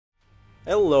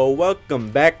Hello,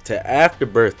 welcome back to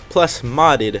Afterbirth plus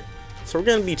modded. So we're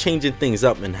gonna be changing things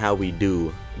up in how we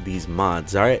do these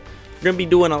mods, alright? We're gonna be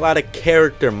doing a lot of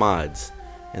character mods.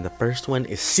 And the first one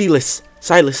is SILAS.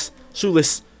 So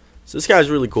this guy's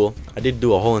really cool. I did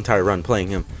do a whole entire run playing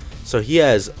him. So he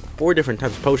has 4 different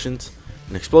types of potions.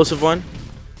 An explosive one,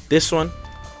 this one,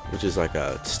 which is like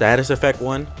a status effect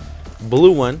one,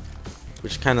 blue one,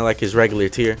 which is kinda like his regular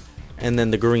tier, and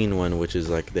then the green one, which is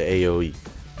like the AoE.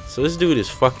 So this dude is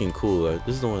fucking cool.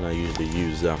 This is the one I usually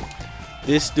use.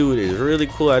 This dude is really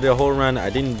cool. I did a whole run. I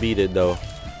didn't beat it though,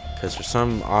 because for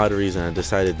some odd reason I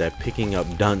decided that picking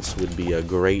up dunce would be a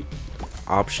great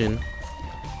option.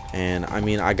 And I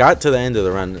mean, I got to the end of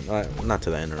the run. Not to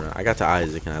the end of the run. I got to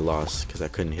Isaac and I lost because I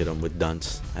couldn't hit him with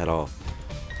dunce at all.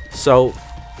 So,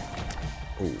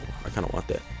 ooh, I kind of want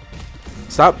that.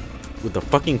 Stop with the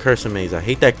fucking curse maze. I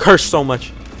hate that curse so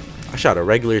much. I shot a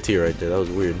regular tier right there. That was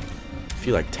weird. If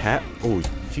you like tap, oh,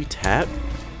 if you tap,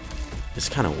 it's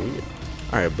kind of weird.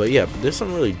 Alright, but yeah, there's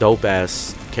some really dope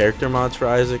ass character mods for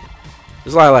Isaac.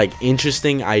 There's a lot of like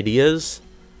interesting ideas.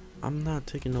 I'm not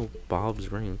taking no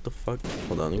Bob's ring. What the fuck?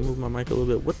 Hold on, let me move my mic a little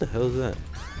bit. What the hell is that?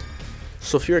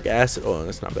 Sulfuric acid. Oh,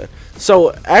 that's not bad.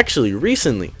 So actually,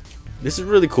 recently, this is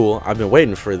really cool. I've been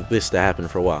waiting for this to happen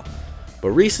for a while.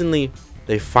 But recently,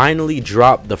 they finally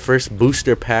dropped the first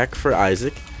booster pack for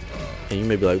Isaac. And you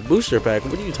may be like, booster pack,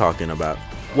 what are you talking about?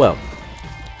 Well,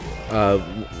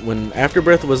 when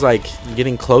Afterbirth was like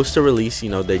getting close to release, you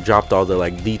know, they dropped all the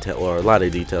like detail, or a lot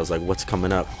of details, like what's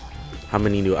coming up, how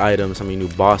many new items, how many new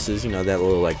bosses, you know, that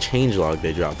little like changelog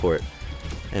they dropped for it.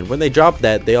 And when they dropped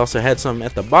that, they also had some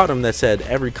at the bottom that said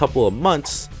every couple of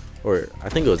months, or I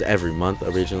think it was every month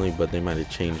originally, but they might have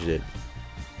changed it,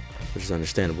 which is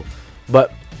understandable.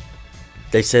 But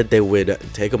they said they would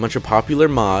take a bunch of popular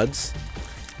mods,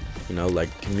 you know, like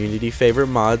community favorite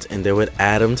mods, and they would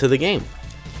add them to the game.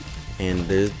 And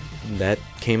that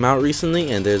came out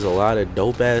recently, and there's a lot of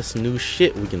dope ass new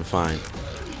shit we can find.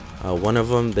 One of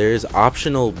them, there's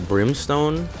optional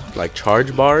brimstone like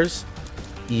charge bars.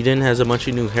 Eden has a bunch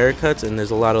of new haircuts, and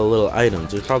there's a lot of little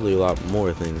items. There's probably a lot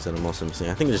more things that I'm also missing.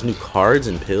 I think there's new cards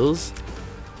and pills,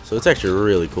 so it's actually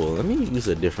really cool. Let me use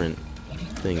a different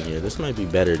thing here. This might be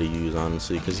better to use,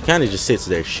 honestly, because he kind of just sits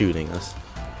there shooting us.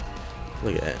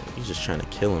 Look at that. He's just trying to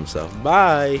kill himself.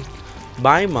 Bye.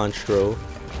 Bye, Monstro.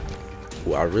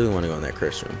 Ooh, I really want to go in that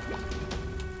curse room.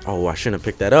 Oh, I shouldn't have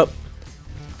picked that up.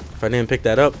 If I didn't pick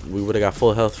that up, we would have got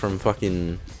full health from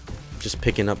fucking just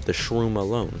picking up the shroom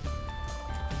alone.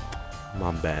 My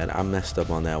bad. I messed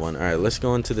up on that one. Alright, let's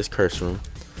go into this curse room.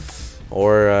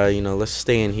 Or, you know, let's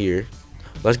stay in here.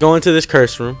 Let's go into this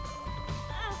curse room.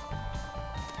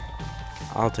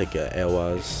 I'll take a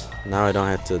Elwaz. Now I don't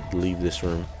have to leave this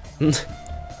room.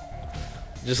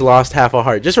 Just lost half a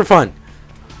heart just for fun.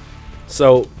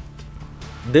 So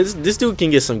this dude can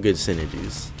get some good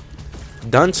synergies.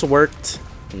 Dunce worked,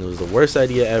 and it was the worst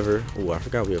idea ever. Oh, I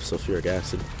forgot we have sulfuric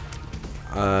acid.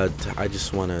 I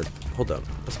just want to hold up.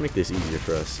 Let's make this easier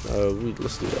for us.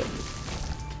 Let's do that.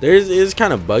 It's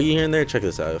kind of buggy here and there. Check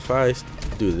this out. If I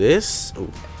do this, oh,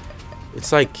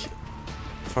 it's like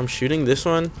if I'm shooting this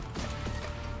one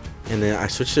and then I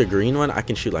switch to a green one, I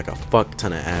can shoot like a fuck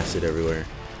ton of acid everywhere.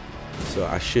 So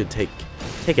I should take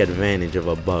advantage of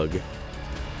a bug,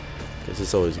 because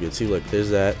it's always good. See, look,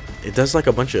 there's that. It does like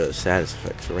a bunch of status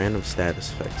effects, random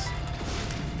status effects.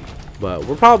 But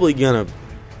we're probably gonna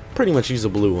pretty much use a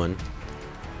blue one,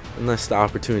 unless the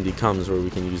opportunity comes where we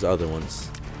can use other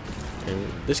ones. And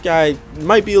this guy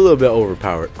might be a little bit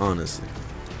overpowered, honestly.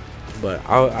 But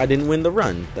I didn't win the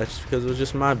run. That's because it was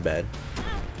just my bad.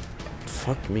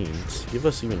 Fuck me. Give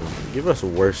us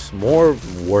more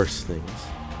worse things.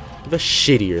 Give us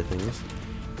shittier things.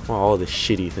 I want all the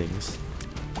shitty things.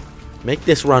 Make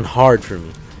this run hard for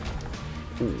me.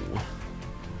 Ooh.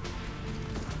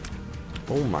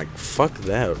 Oh my, fuck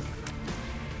that.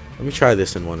 Let me try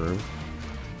this in one room.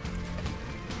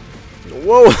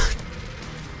 Whoa.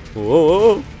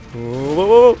 Whoa.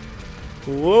 Whoa.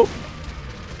 Whoa.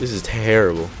 This is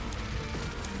terrible.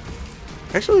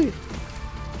 Actually,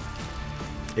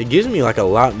 it gives me like a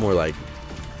lot more like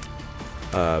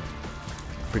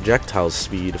projectile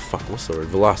speed. Fuck, what's the word?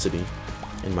 Velocity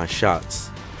in my shots.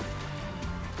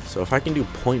 So if I can do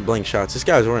point blank shots, this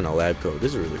guy's wearing a lab coat.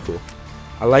 This is really cool.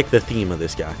 I like the theme of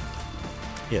this guy.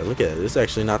 Yeah, look at it. This is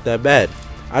actually not that bad.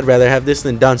 I'd rather have this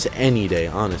than dunce any day,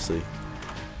 honestly.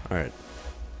 Alright.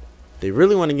 They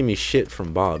really want to give me shit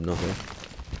from Bob, don't they?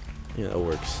 Yeah, that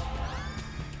works.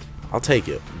 I'll take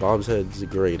it. Bob's head's a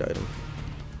great item.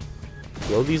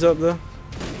 Blow these up though?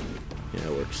 Yeah,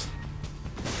 it works.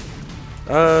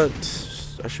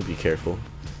 I should be careful.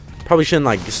 Probably shouldn't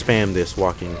like spam this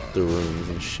walking through rooms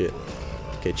and shit.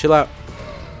 Okay, chill out.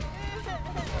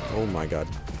 Oh my god.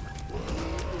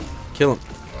 Kill him.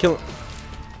 Kill him.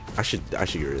 I should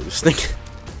get rid of this thing.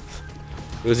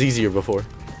 It was easier before.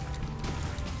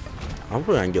 I'm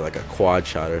probably gonna get like a quad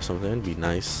shot or something. That'd be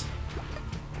nice.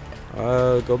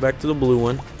 Go back to the blue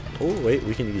one. Oh wait,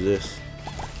 we can use this.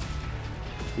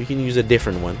 We can use a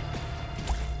different one.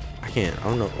 I can't. I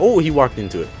don't know. Oh, he walked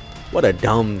into it. What a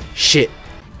dumb shit.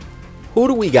 Who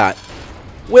do we got?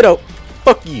 Widow.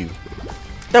 Fuck you.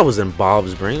 That was in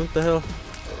Bob's brain. What the hell?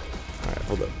 Alright,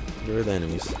 hold up. Get rid of the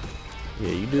enemies.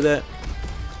 Yeah, you do that.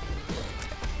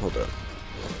 Hold up.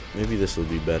 Maybe this will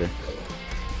be better.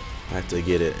 I have to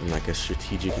get it in like a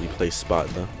strategically placed spot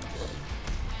though.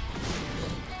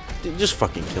 Just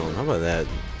fucking kill him. How about that?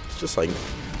 It's just like,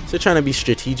 instead of trying to be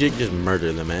strategic, just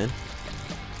murder the man.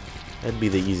 That'd be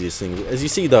the easiest thing. As you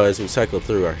see though, as we cycle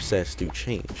through, our stats do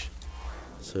change.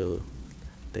 So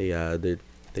they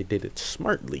did it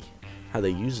smartly. How they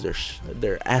use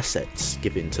their assets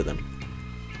given to them.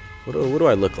 What do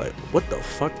I look like? What the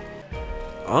fuck?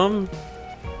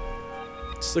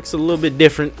 This looks a little bit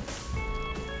different.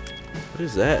 What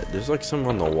is that? There's like something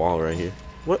on the wall right here.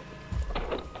 What?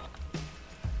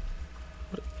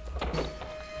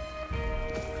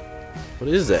 What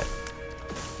is that?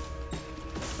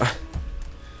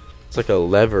 It's like a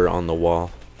lever on the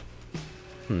wall.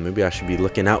 Maybe I should be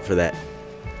looking out for that.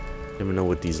 Never know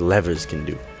what these levers can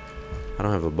do. I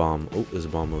don't have a bomb. Oh, there's a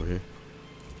bomb over here.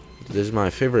 This is my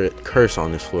favorite curse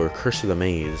on this floor. Curse of the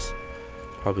Maze.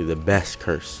 Probably the best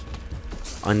curse.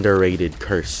 Underrated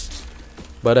curse.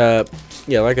 But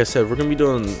yeah, like I said, we're gonna be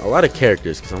doing a lot of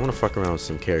characters because I want to fuck around with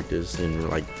some characters in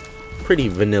like pretty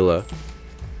vanilla.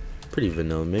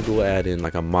 Maybe we'll add in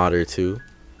like a mod or two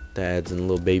that adds in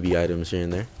little baby items here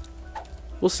and there.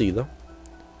 We'll see though.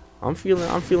 I'm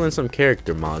feeling some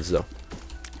character mods though.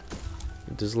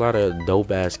 There's a lot of dope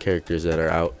ass characters that are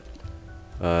out.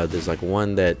 There's like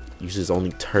one that uses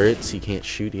only turrets. He can't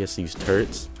shoot. He has to use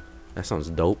turrets. That sounds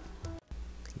dope.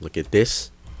 Look at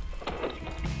this.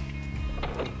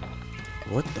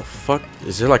 What the fuck?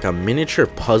 Is there like a miniature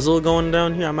puzzle going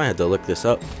down here? I might have to look this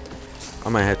up. I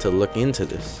might have to look into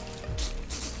this.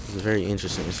 This is very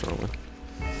interesting. This one.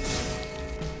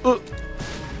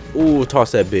 Ooh,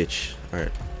 toss that bitch.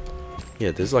 Alright.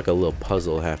 Yeah, there's like a little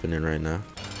puzzle happening right now.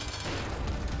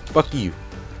 Fuck you.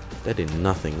 That did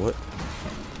nothing. What?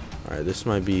 Alright, this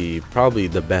might be probably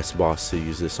the best boss to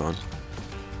use this on.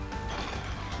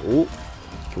 Ooh.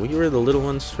 Can we get rid of the little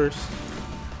ones first?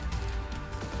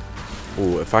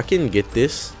 Ooh, if I can get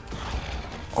this.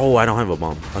 Oh, I don't have a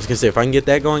bomb. I was gonna say, if I can get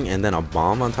that going and then a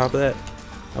bomb on top of that,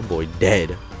 that boy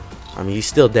dead. I mean, he's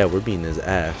still dead. We're beating his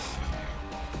ass.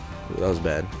 Ooh, that was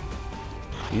bad.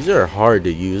 These are hard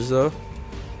to use though.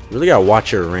 You really gotta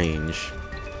watch your range.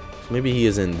 So maybe he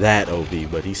isn't that OP,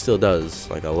 but he still does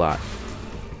like a lot.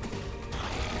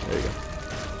 There you go.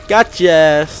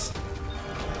 Gotcha.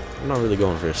 I'm not really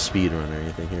going for a speed run or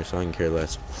anything here, so I can care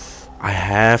less. I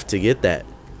have to get that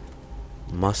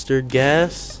mustard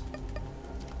gas.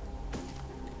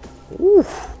 Ooh,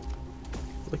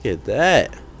 look at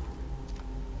that.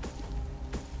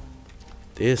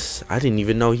 This, I didn't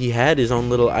even know he had his own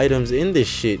little items in this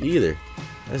shit either.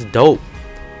 That's dope.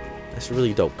 That's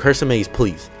really dope. Curse of Maze,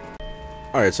 please.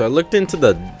 Alright, so I looked into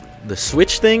the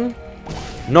switch thing.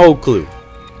 No clue.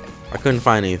 I couldn't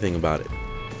find anything about it.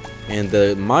 And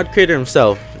the mod creator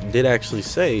himself did actually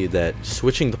say that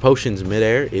switching the potions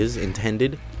midair is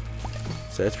intended.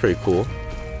 So that's pretty cool.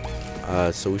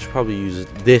 So we should probably use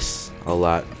this a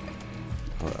lot.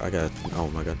 Oh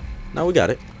my god. Now we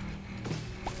got it.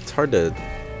 It's hard to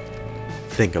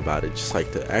think about it. Just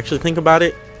like to actually think about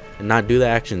it and not do the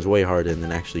actions way harder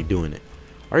than actually doing it.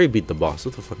 I already beat the boss.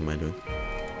 What the fuck am I doing?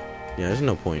 Yeah, there's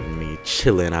no point in me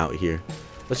chilling out here.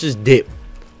 Let's just dip.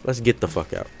 Let's get the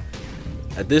fuck out.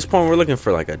 At this point, we're looking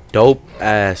for like a dope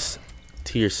ass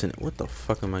tier center. What the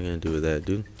fuck am I gonna do with that,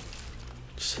 dude?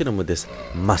 Just hit him with this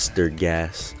mustard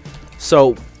gas.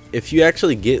 So if you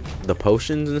actually get the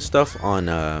potions and stuff on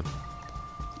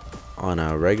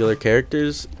regular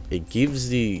characters, it gives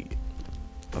the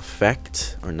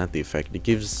effect, or not the effect, it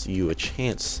gives you a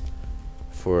chance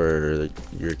for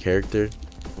your character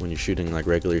when you're shooting like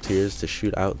regular tiers to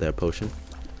shoot out that potion.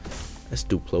 That's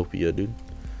Duplopia, dude.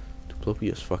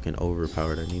 Duplopia is fucking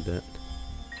overpowered. I need that.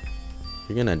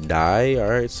 You're gonna die,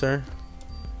 alright, sir.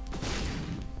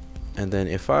 And then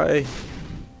if I...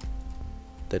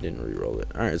 That didn't re-roll it.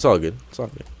 Alright, it's all good. It's all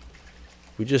good.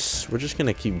 We're just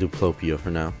gonna keep Duplopia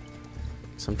for now.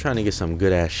 So I'm trying to get some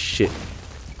good ass shit.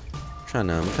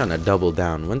 I'm trying to double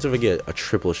down. Once if I get a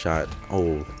triple shot,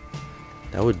 oh,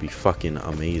 That would be fucking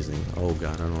amazing. Oh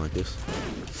god, I don't like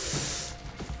this.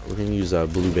 We're gonna use a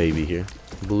blue baby here.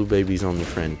 Blue baby's only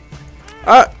friend.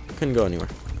 Ah! Couldn't go anywhere.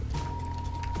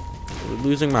 We're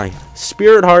losing my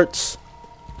spirit hearts.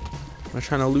 I'm not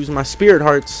trying to lose my spirit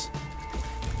hearts.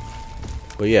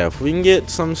 But yeah, if we can get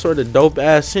some sort of dope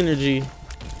ass synergy,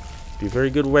 be a very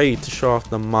good way to show off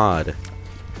the mod.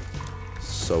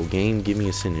 So game, give me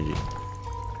a synergy.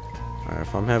 Alright,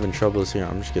 if I'm having troubles here,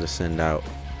 I'm just gonna send out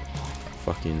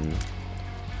fucking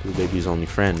blue baby's only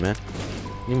friend, man.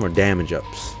 Need more damage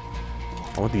ups.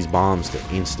 I want these bombs to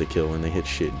insta kill when they hit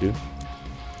shit, dude.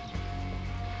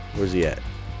 Where's he at?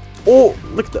 Oh,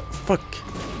 look at the fuck.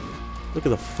 Look at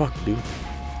the fuck, dude.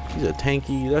 He's a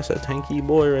tanky. That's a tanky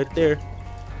boy right there.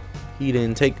 He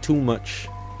didn't take too much.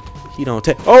 He don't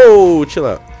take. Oh, chill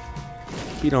out.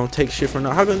 He don't take shit for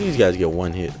now. How come these guys get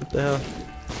one hit? What the hell?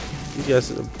 These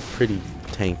guys are pretty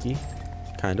tanky,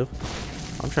 kind of.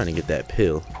 I'm trying to get that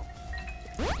pill.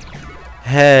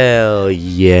 Hell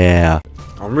yeah.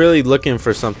 I'm really looking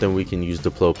for something we can use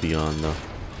Diplopia on, though.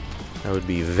 That would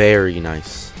be very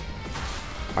nice.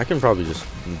 I can probably just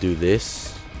do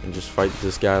this and just fight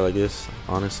this guy like this,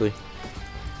 honestly.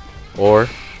 Or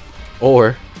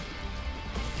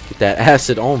get that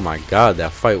acid. Oh my god,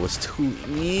 that fight was too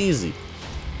easy.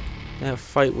 That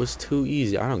fight was too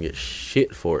easy. I don't get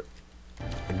shit for it.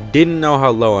 I didn't know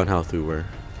how low on health we were.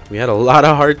 We had a lot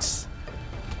of hearts.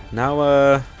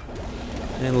 Now,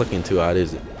 ain't looking too hot,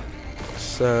 is it?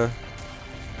 Let's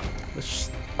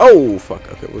just, oh fuck.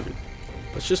 Okay, we're good.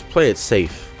 Let's just play it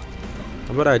safe.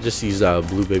 How about I just use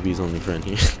blue baby's only friend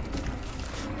here?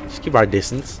 Just keep our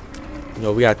distance. You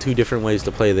know, we got two different ways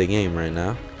to play the game right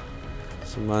now,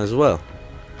 so might as well.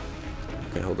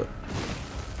 Okay, hold up.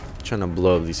 I'm trying to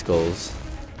blow up these skulls.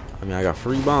 I mean, I got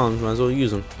free bombs. Might as well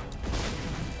use them.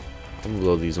 I'm gonna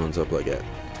blow these ones up like that.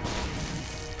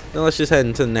 Now let's just head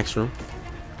into the next room.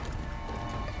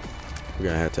 We're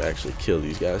gonna have to actually kill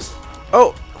these guys.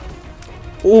 Oh!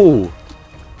 Ooh!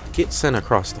 Get sent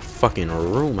across the fucking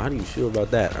room. How do you feel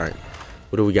about that? Alright.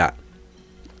 What do we got?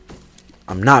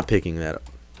 I'm not picking that up.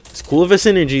 As cool of a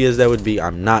synergy as that would be,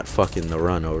 I'm not fucking the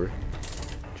run over.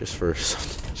 Just for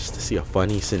just to see a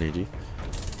funny synergy.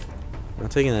 I'm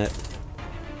not taking that.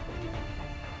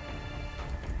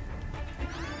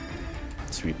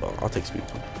 Speedball. I'll take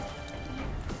speedball.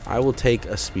 I will take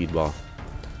a speedball.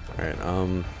 Alright,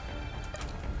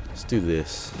 let's do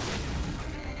this.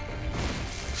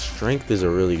 Strength is a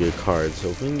really good card, so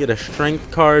if we can get a strength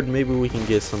card, maybe we can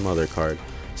get some other card.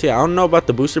 So yeah, I don't know about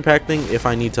the booster pack thing, if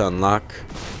I need to unlock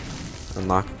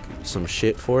some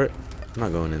shit for it. I'm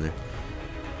not going in there.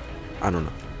 I don't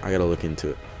know. I gotta look into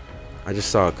it. I just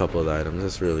saw a couple of the items.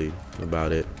 That's really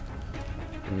about it.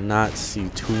 Not see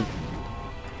too.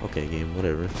 Okay, game,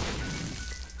 whatever.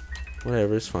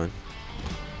 Whatever, it's fine.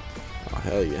 Oh,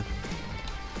 hell yeah.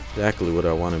 Exactly what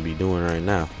I want to be doing right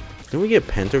now. Didn't we get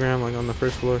pentagram like on the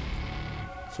first floor?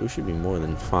 So we should be more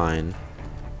than fine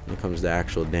when it comes to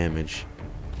actual damage.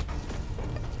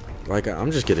 Like,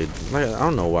 I'm just getting, like, I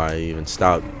don't know why I even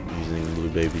stopped using Blue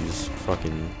Baby's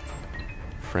fucking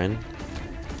friend.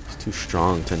 It's too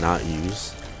strong to not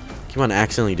use. Keep on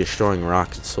accidentally destroying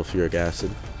rocks with sulfuric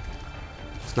acid.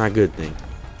 It's not a good thing.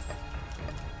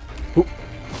 Oop.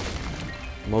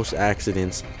 Most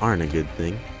accidents aren't a good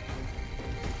thing.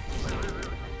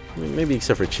 I mean, maybe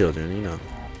except for children, you know.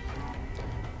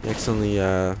 You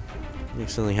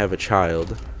accidentally have a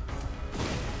child.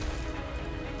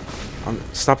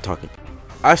 Stop talking.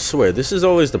 I swear, this is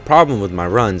always the problem with my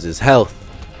runs, is health.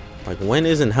 Like, when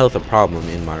isn't health a problem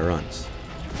in my runs?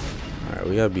 Alright,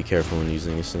 we gotta be careful when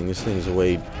using this thing. This thing is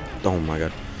way... Oh my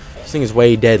god. This thing is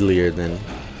way deadlier than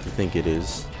you think it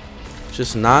is.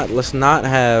 Just not... Let's not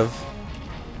have...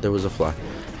 There was a fly.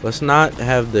 Let's not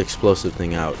have the explosive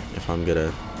thing out if I'm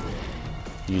gonna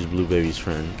use Blue Baby's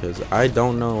friend, because I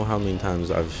don't know how many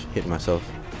times I've hit myself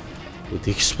with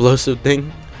the explosive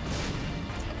thing.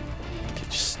 Okay,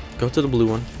 just go to the blue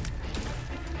one.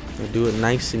 Do it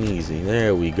nice and easy.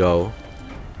 There we go.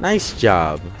 Nice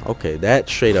job. Okay, that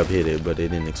straight up hit it, but it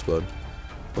didn't explode.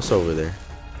 What's over there?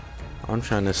 I'm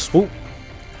trying to swoop.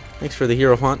 Thanks for the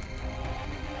hero font.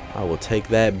 I will take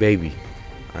that, baby.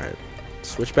 Alright,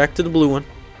 switch back to the blue one.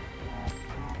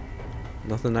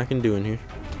 Nothing I can do in here.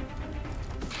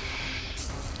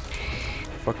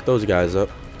 Fuck those guys up.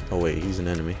 Oh wait, he's an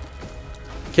enemy.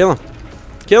 Kill him.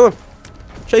 Kill him.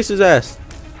 Chase his ass.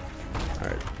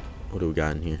 Alright, what do we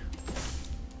got in here?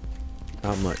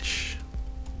 Not much.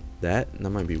 That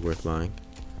might be worth buying.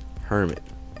 Hermit.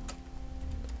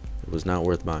 It was not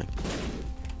worth buying.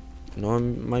 No, it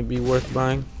might be worth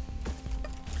buying.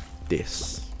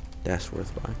 This. That's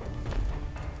worth buying.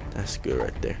 That's good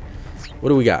right there. What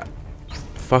do we got?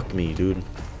 Fuck me, dude.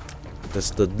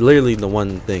 That's literally the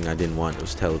one thing I didn't want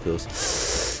was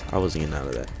telepills. I wasn't getting out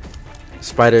of that.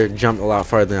 Spider jumped a lot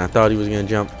farther than I thought he was gonna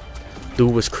jump.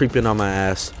 Dude was creeping on my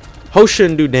ass. Hosts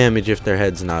shouldn't do damage if their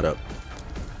head's not up.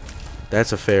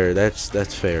 That's fair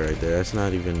right there. That's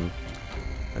not even,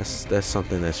 that's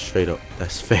something that's straight up,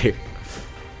 that's fair.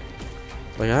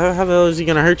 Like how the hell is he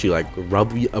gonna hurt you? Like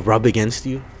rub against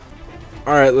you?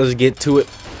 All right, let's get to it.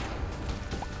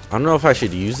 I don't know if I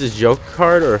should use this Joker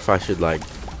card or if I should like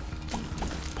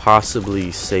possibly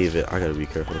save it. I gotta be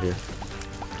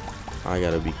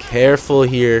careful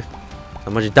here.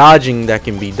 How much dodging that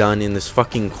can be done in this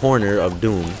fucking corner of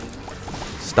doom.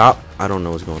 Stop. I don't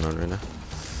know what's going on right now.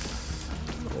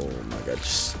 Oh my god.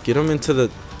 Just get him into the...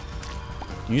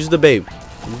 Use the babe.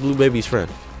 Use Blue Baby's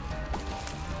friend.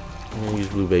 I'm gonna use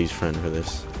Blue Baby's friend for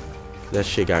this. That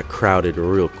shit got crowded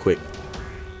real quick.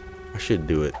 I should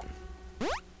do it.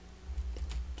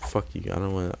 Fuck you. I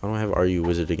don't have RU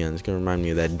Wizard again. It's gonna remind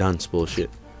me of that dunce bullshit.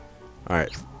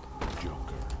 Alright.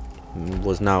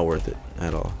 Was not worth it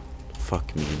at all.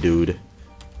 Fuck me, dude.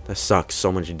 That sucks. So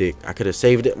much dick. I could have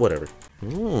saved it. Whatever.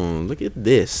 Oh, look at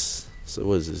this. So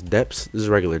what is this? Depths? This is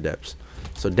regular depths.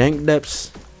 So dank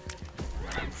depths.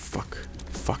 Oh, fuck.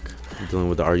 I'm dealing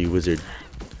with the RU Wizard.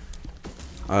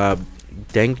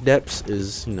 Dank depths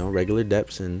is, you know, regular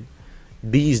depths, and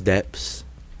these depths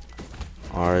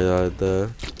are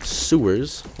the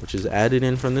sewers, which is added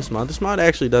in from this mod. This mod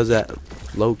actually does that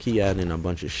low-key, add in a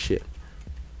bunch of shit.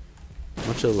 A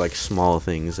bunch of like small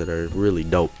things that are really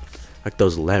dope. Like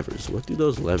those levers. What do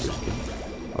those levers do?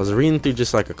 I was reading through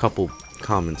just like a couple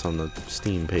comments on the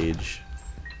Steam page,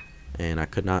 and I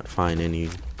could not find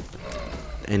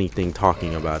anything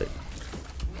talking about it.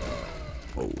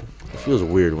 Oh, it feels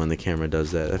weird when the camera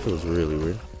does that. That feels really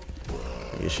weird.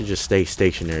 It should just stay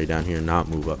stationary down here and not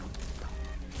move up,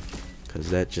 because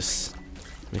that just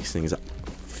makes things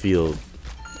feel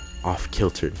off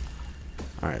kilter.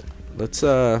 Alright, let's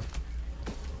whip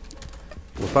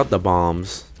out the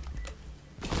bombs.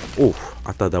 Oh,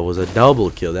 I thought that was a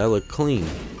double kill. That looked clean.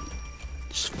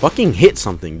 Just fucking hit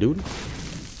something, dude.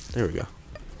 There we go.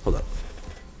 Hold up.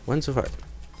 When's the fight?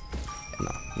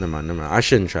 No, never mind. I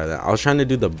shouldn't try that. I was trying to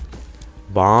do the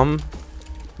bomb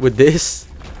with this,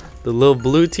 the little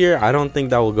blue tier. I don't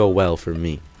think that will go well for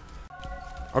me.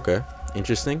 Okay,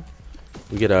 interesting.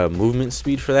 We get a movement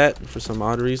speed for that for some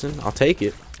odd reason. I'll take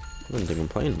it. Nothing to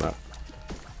complain about.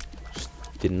 Just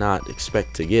did not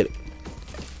expect to get it.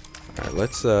 Alright,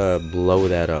 let's blow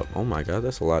that up. Oh my god,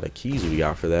 that's a lot of keys we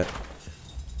got for that.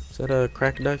 Is that a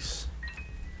crack dice?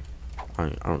 I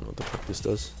don't know what the fuck this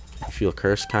does. You feel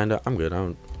cursed, kinda? I'm good.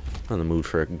 I'm not in the mood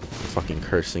for fucking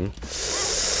cursing.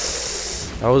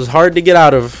 That was hard to get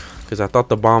out of, because I thought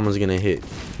the bomb was gonna hit.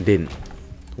 Didn't.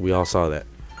 We all saw that.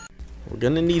 We're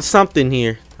gonna need something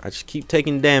here. I just keep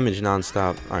taking damage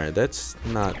non-stop. Alright, that's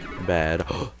not bad.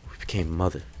 Oh, we became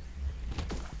mother.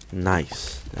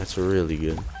 Nice. That's really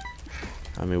good.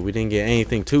 I mean, we didn't get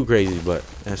anything too crazy, but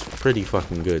that's pretty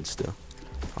fucking good still.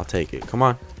 I'll take it. Come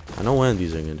on. I know one of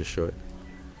these are gonna destroy it.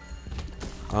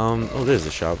 Oh, there's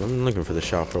the shop. I've been looking for the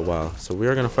shop for a while. So we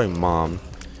are gonna fight Mom.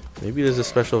 Maybe there's a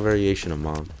special variation of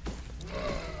Mom.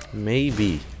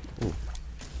 Maybe. Ooh,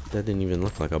 that didn't even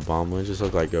look like a bomb. It just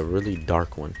looked like a really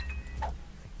dark one.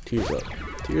 Tears up.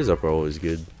 Tears up are always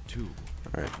good.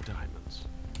 Alright.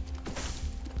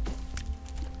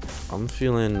 I'm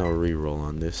feeling a reroll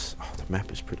on this. Oh, the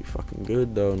map is pretty fucking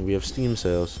good though, and we have Steam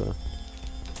sales, so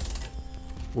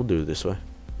we'll do it this way.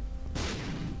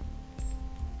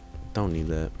 Don't need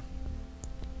that.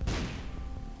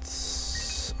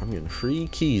 I'm getting free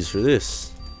keys for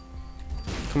this.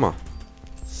 Come on.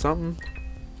 Something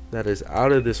that is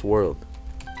out of this world.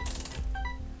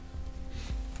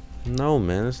 No,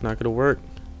 man, it's not gonna work.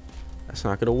 That's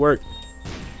not gonna work.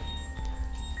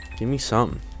 Give me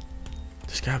something.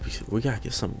 There's gotta be, we gotta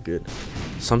get something good.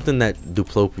 Something that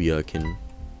Duplopia can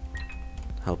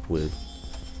help with.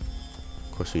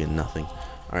 Of course, we get nothing.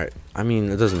 Alright, I mean,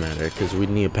 it doesn't matter, because we'd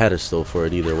need a pedestal for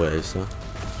it either way, so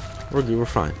we're good, we're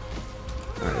fine.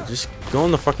 Alright, just go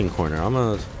in the fucking corner. I'm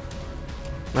not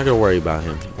gonna worry about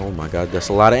him. Oh my god, that's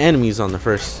a lot of enemies on the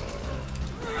first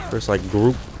like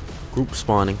group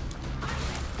spawning.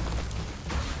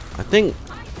 I think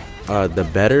the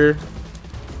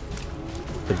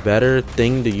better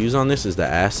thing to use on this is the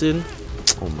acid.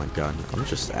 Oh my god, I'm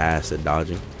just acid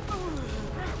dodging.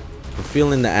 I'm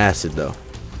feeling the acid though.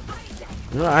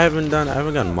 You know what I haven't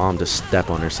gotten Mom to step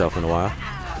on herself in a while.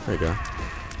 There you go.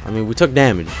 I mean, we took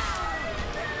damage,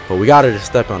 but we got her to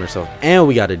step on herself, and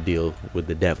we got to deal with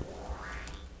the devil.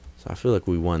 So I feel like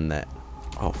we won that.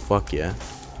 Oh fuck yeah.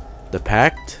 The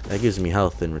pact? That gives me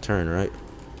health in return, right?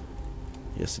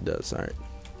 Yes, it does. Alright.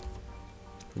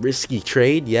 Risky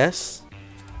trade, yes.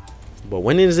 But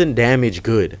when isn't damage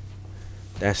good?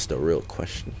 That's the real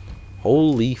question.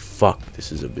 Holy fuck,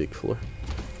 this is a big floor.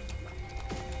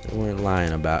 They weren't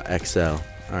lying about XL.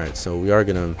 Alright, so we are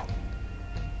gonna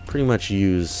pretty much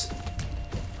use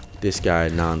this guy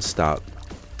non-stop.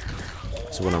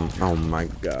 So when I'm, oh my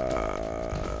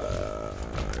god,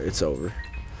 it's over.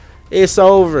 It's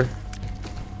over.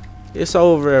 It's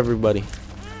over, everybody.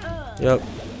 Yep.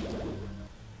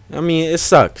 I mean, it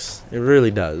sucks. It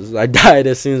really does. I died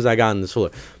as soon as I got on this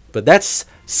floor. But that's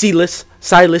SILAS,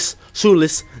 SILAS,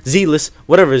 SULAS, ZELAS,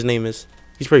 whatever his name is.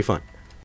 He's pretty fun.